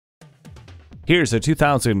Here's a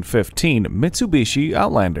 2015 Mitsubishi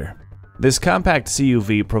Outlander. This compact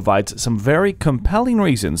CUV provides some very compelling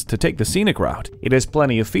reasons to take the scenic route. It has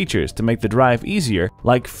plenty of features to make the drive easier,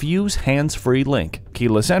 like Fuse hands-free link,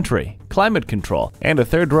 keyless entry, climate control, and a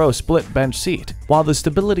third-row split bench seat, while the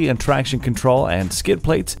stability and traction control and skid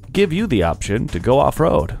plates give you the option to go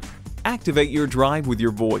off-road. Activate your drive with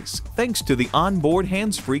your voice thanks to the onboard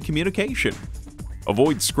hands-free communication.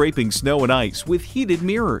 Avoid scraping snow and ice with heated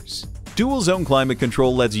mirrors. Dual zone climate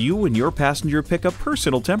control lets you and your passenger pick a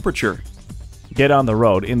personal temperature. Get on the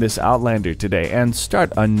road in this Outlander today and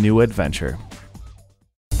start a new adventure.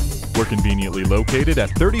 We're conveniently located at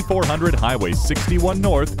 3400 Highway 61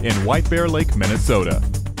 North in White Bear Lake, Minnesota.